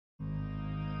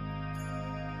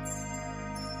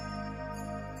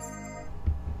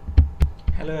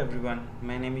Hello everyone,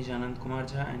 my name is Anand Kumar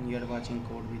Jha and you are watching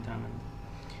Code with Anand.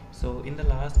 So in the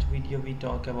last video we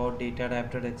talked about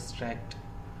Datarapter Extract,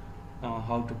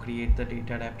 how to create the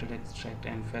Datarapter Extract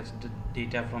and fetch the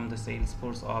data from the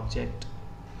Salesforce object.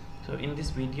 So in this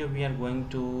video we are going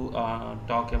to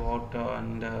talk about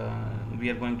and we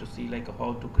are going to see like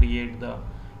how to create the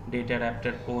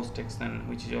Datarapter post action,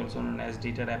 which is also known as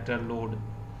Datarapter load.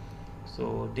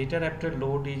 So Datarapter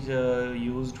load is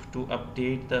used to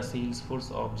update the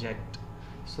Salesforce object.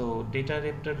 So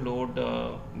Datarapter load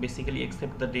basically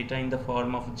accept the data in the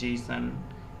form of JSON,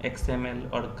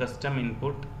 XML or custom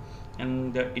input,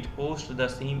 and it posts the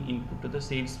same input to the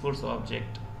Salesforce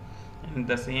object. In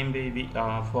the same way,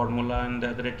 formula and the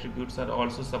other attributes are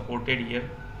also supported here.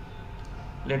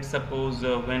 Let's suppose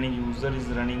when a user is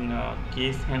running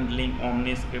case handling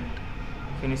Omniscript,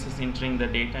 finishes entering the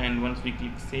data, and once we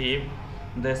click save,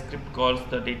 the script calls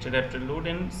the Datarapter load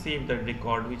and save the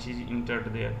record which is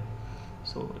entered there.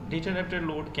 So Datarapter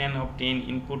load can obtain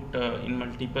input in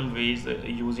multiple ways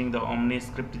using the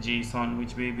Omniscript JSON,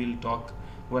 which we will talk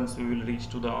once we will reach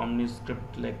to the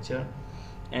Omniscript lecture,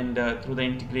 and through the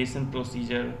integration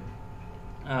procedure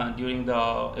during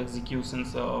the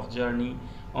executions of journey,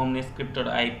 Omniscript or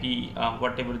IP,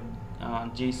 whatever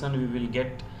JSON we will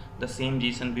get, the same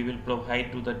JSON we will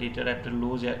provide to the Datarapter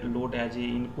load as a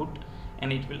input,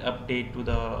 and it will update to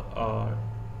the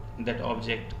that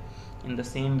object. In the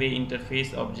same way,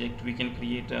 interface object, we can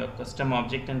create a custom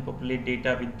object and populate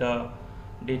data with the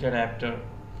Datarapter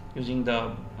using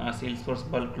the Salesforce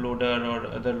bulk loader or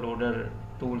other loader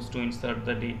tools to insert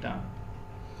the data.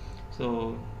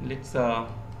 So let's go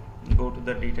to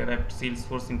the Datarapter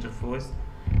Salesforce interface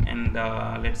and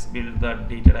let's build the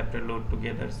Datarapter load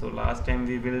together. So last time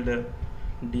we built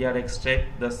DR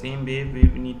extract, the same way we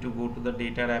need to go to the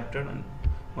Datarapter, and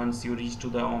once you reach to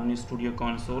the Omnistudio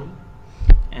console,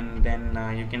 and then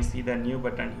you can see the new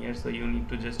button here. So you need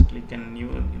to just click on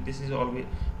new. This is always,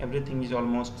 everything is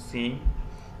almost same,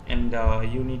 and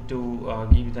you need to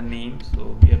give the name.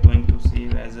 So we are going to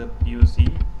save as a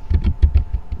POC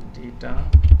data,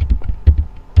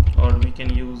 or we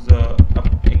can use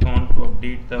account to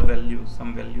update the value,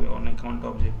 some value on account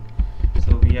object.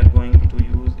 So we are going to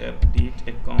use update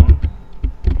account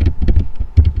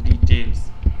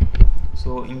details.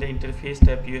 So in the interface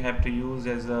tab you have to use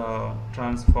as a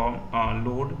transform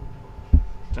load.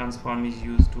 Transform is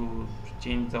used to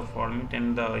change the format,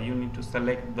 and you need to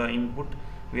select the input.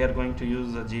 We are going to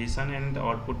use the JSON and the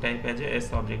output type as a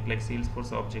S object, like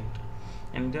Salesforce object,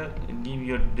 and give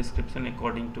your description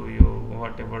according to you,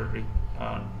 whatever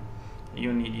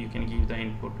you need, you can give the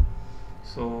input.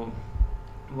 So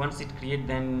once it create,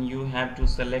 then you have to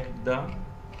select the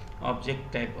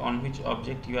object type, on which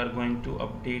object you are going to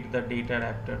update the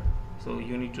Datarapter. So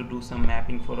you need to do some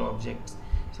mapping for objects.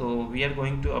 So we are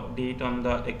going to update on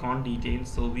the account details,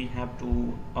 so we have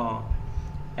to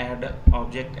add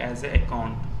object as a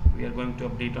account. We are going to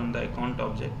update on the account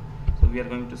object, so we are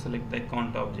going to select the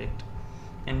account object.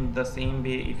 And the same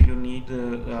way, if you need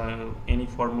any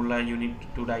formula, you need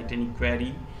to write any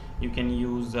query, you can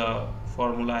use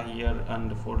formula here,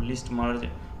 and for list merge,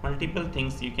 multiple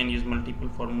things you can use multiple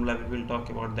formula. We will talk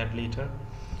about that later.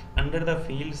 Under the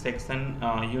field section,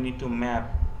 you need to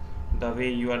map the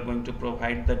way you are going to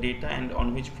provide the data and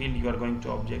on which field you are going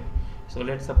to object. So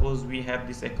let's suppose we have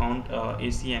this account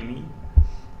ACME.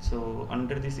 So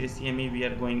under this ACME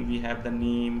we have the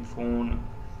name, phone,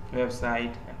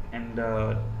 website, and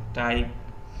type,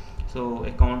 so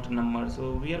account number.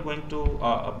 So we are going to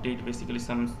update basically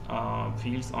some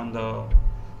fields on the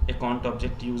account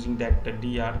object using that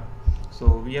DR. So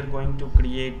we are going to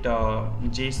create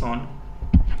JSON.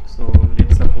 So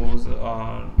let's suppose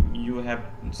you have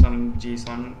some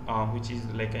JSON which is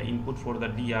like an input for the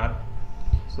DR.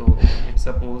 So let's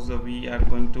suppose we are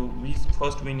going to,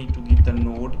 first we need to give the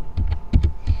node.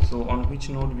 So on which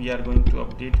node we are going to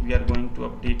update? We are going to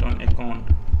update on account.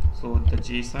 So the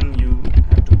JSON you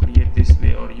have to create this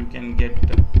way, or you can get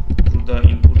through the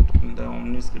input in the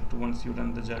Omniscript once you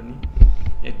run the journey.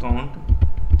 Account,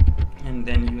 and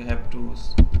then you have to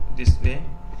this way,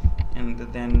 and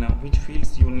then which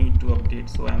fields you need to update.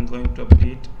 So I am going to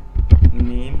update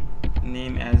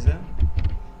name as a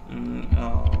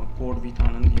Code with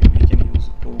Anand. Here we can use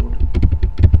Code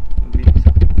with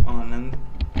Anand.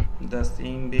 The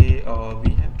same way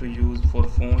we have to use for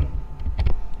phone,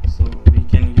 so we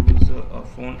can use a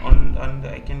phone and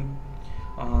I can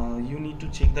you need to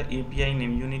check the API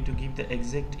name. You need to give the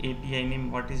exact API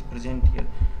name what is present here.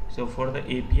 So for the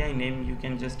API name, you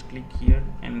can just click here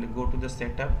and go to the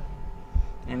setup,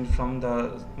 and from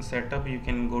the setup you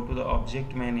can go to the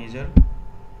object manager,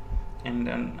 and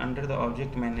under the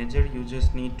object manager you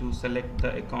just need to select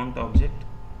the account object.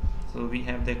 So we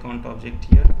have the account object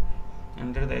here.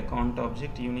 Under the account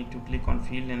object you need to click on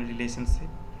field and relationship,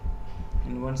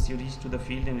 and once you reach to the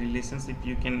field and relationship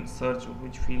you can search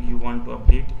which field you want to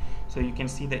update. So you can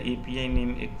see the API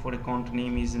name for account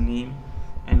name is name,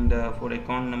 and for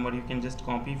account number you can just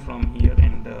copy from here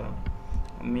and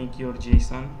make your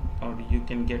JSON, or you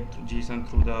can get JSON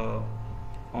through the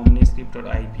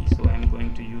omniscript.ip. So I'm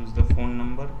going to use the phone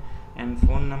number, and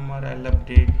phone number I'll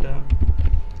update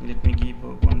let me give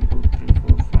 1 2 3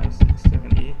 4 5 6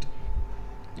 7 8,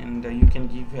 and you can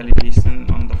give validation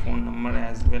on the phone number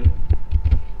as well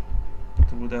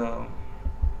through the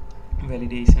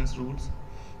validations rules.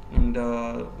 And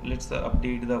let's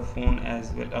update the phone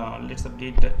as well. Let's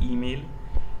update the email.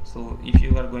 So if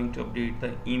you are going to update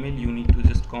the email you need to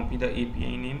just copy the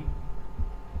API name,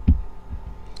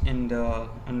 and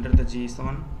under the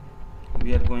JSON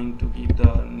we are going to give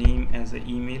the name as a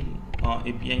email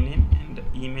API name, and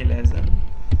email as a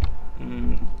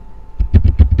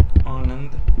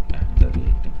Anand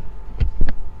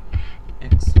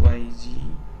 @xyz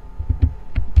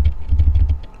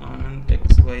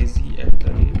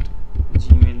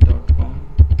 @gmail.com.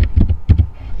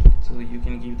 So you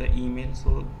can give the email.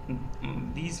 So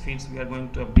these fields we are going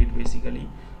to update basically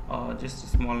just a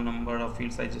small number of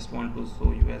fields. I just want to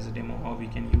show you as a demo how we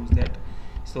can use that.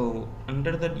 So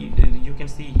under the you can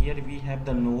see here we have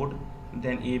the node,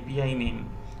 then API name.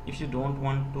 If you don't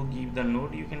want to give the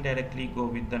node you can directly go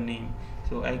with the name.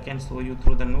 So I can show you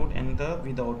through the node and the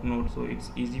without node, so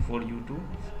it's easy for you to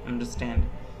understand.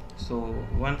 So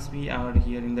once we are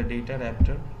here in the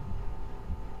Datarapter,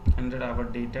 under our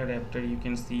Datarapter you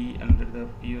can see under the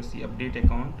POC update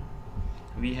account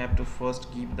we have to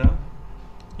first give the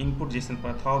input JSON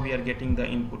path. How we are getting the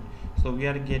input? So we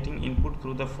are getting input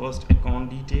through the first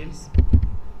account details,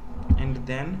 and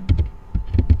then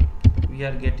we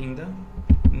are getting the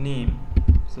name.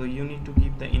 So you need to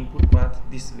give the input path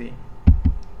this way,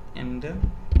 and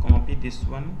copy this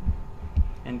one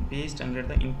and paste under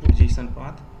the input JSON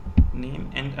path name,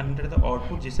 and under the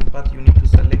output JSON path you need to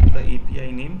select the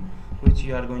API name which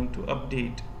you are going to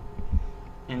update.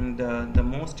 And the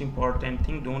most important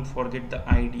thing, don't forget the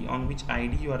ID, on which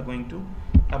ID you are going to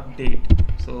update.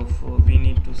 So we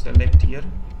need to select here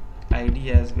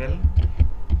ID as well.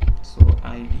 So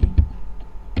ID,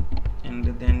 and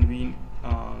then we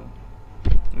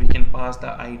can pass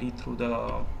the ID through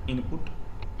the input.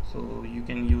 So you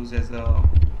can use as a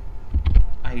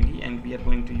ID, and we are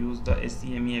going to use the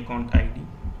SCME account ID.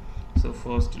 So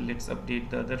first let's update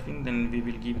the other thing, then we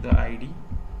will give the ID.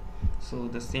 So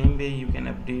the same way you can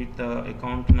update the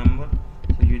account number.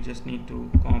 So you just need to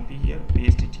copy here,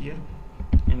 paste it here,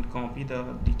 and copy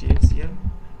the details here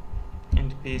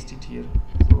and paste it here.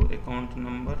 So account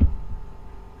number,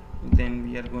 then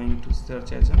we are going to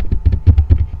search as a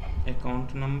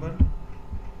account number.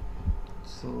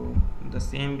 So the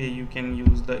same way you can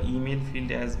use the email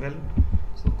field as well.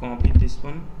 So copy this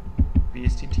one,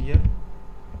 paste it here,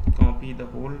 copy the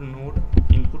whole node,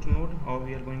 input node, how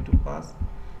we are going to pass,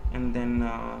 and then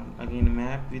again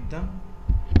map with the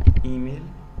email.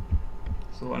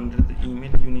 So under the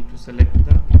email you need to select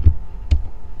the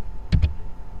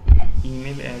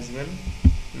email as well,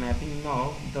 mapping.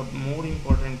 Now the more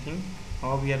important thing,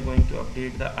 how we are going to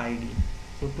update the ID.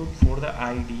 So for the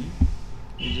ID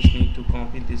you just need to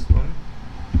copy this one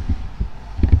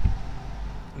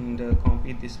and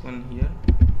copy this one here,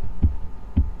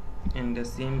 and the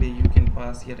same way you can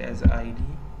pass here as ID,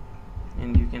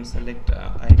 and you can select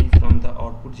ID from the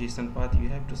output JSON path you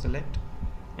have to select,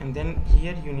 and then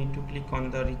here you need to click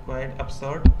on the required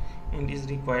upsert and is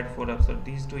required for upsert.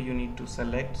 These two you need to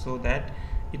select so that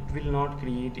it will not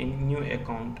create any new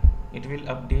account. It will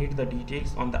update the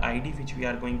details on the ID which we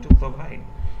are going to provide.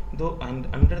 Though, and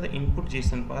under the input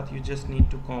JSON path you just need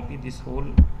to copy this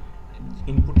whole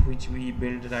input which we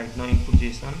build right now, input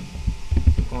JSON.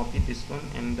 So copy this one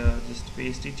and just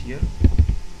paste it here.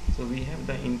 So we have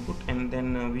the input, and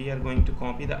then we are going to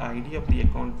copy the ID of the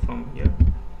account from here,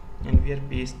 and we are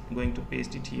going to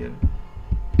paste it here.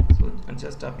 So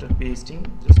just after pasting,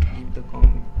 just give the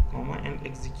comma and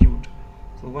execute.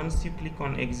 So once you click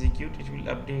on execute, it will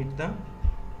update the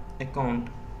account.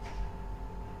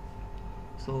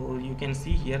 So you can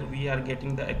see here we are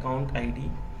getting the account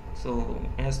ID. So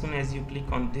as soon as you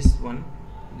click on this one,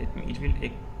 it will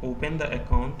open the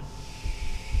account,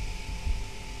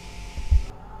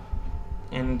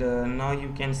 and now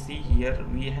you can see here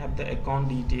we have the account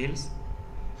details,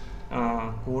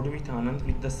 CodeWithAnand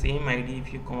with the same ID.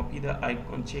 If you copy the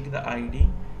icon, check the ID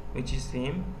which is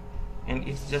same, and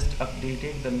it's just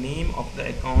updated the name of the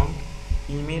account,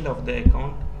 email of the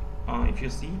account. If you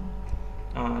see,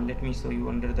 let me show you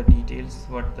under the details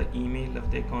what the email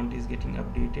of the account is getting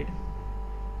updated.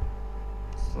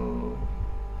 So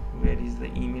where is the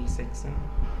email section?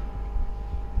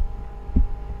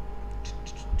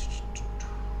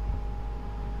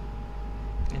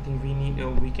 I think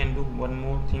we can do one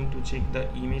more thing to check the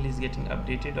email is getting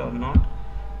updated or not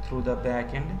through the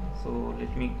backend. So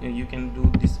let me you can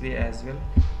do this way as well.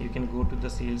 You can go to the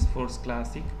Salesforce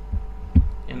Classic,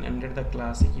 and under the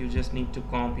Classic you just need to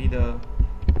copy the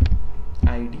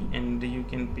ID and you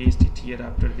can paste it here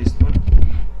after this one,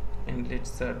 and let's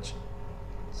search.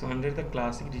 So under the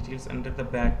Classic details, under the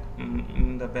back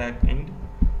in the back end,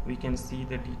 we can see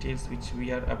the details which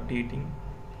we are updating.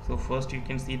 So first you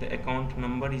can see the account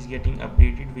number is getting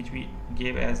updated, which we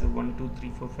gave as 1 2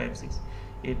 3 4 5 6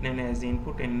 8 9 as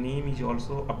input, and name is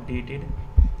also updated.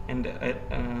 And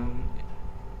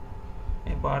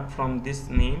apart from this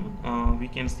name, we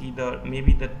can see the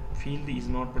maybe the field is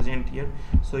not present here,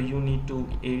 so you need to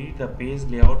edit the page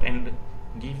layout and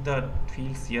give the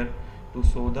fields here to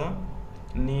show the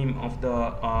name of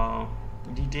the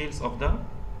details of the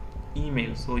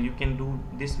email. So you can do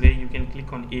this way. You can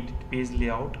click on edit page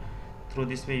layout. Through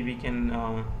this way we can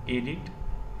edit,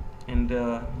 and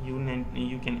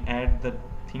you can add the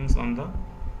things on the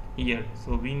here.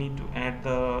 So we need to add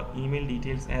the email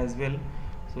details as well,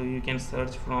 so you can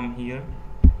search from here.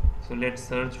 So let's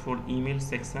search for email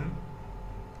section.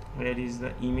 Where is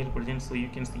the email present? So you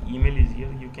can see email is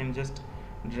here. You can just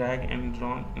drag and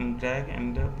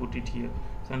put it here.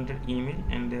 So under email,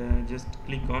 and just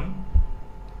click on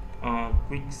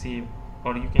quick save,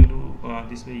 or you can do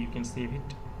this way. You can save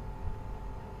it,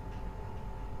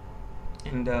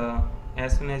 and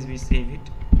as soon as we save it,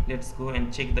 let's go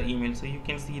and check the email. So you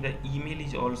can see the email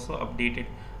is also updated,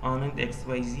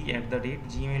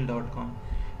 anandxyz@gmail.com.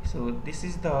 So this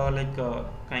is the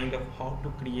kind of how to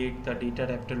create the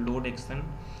Datarapter load action,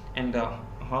 and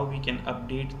how we can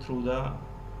update through the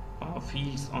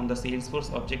fields on the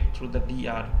Salesforce object through the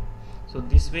DR. So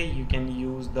this way you can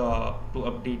use to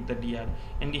update the DR.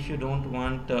 And if you don't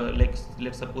want,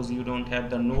 let's suppose you don't have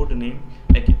the node name,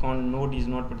 like account node is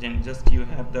not present, just you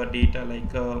have the data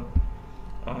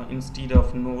instead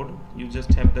of node you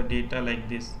just have the data like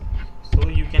this. So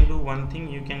you can do one thing,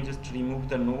 you can just remove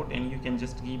the node and you can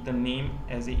just give the name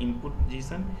as a input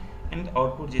JSON and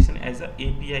output JSON as a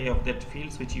API of that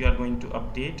fields which you are going to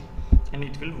update, and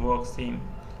it will work same.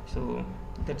 So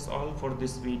that's all for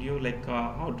this video,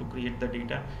 how to create the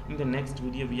data. In the next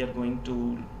video we are going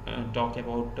to talk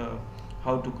about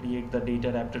how to create the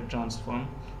Datarapter transform.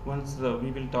 Once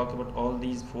we will talk about all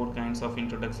these 4 kinds of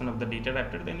introduction of the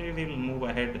Datarapter, then we will move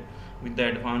ahead with the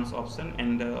advanced option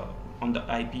and on the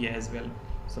IP as well.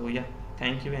 So yeah,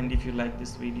 thank you, and if you like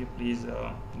this video, please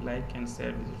like and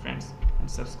share with your friends and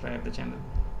subscribe the channel.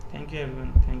 Thank you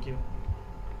everyone. Thank you.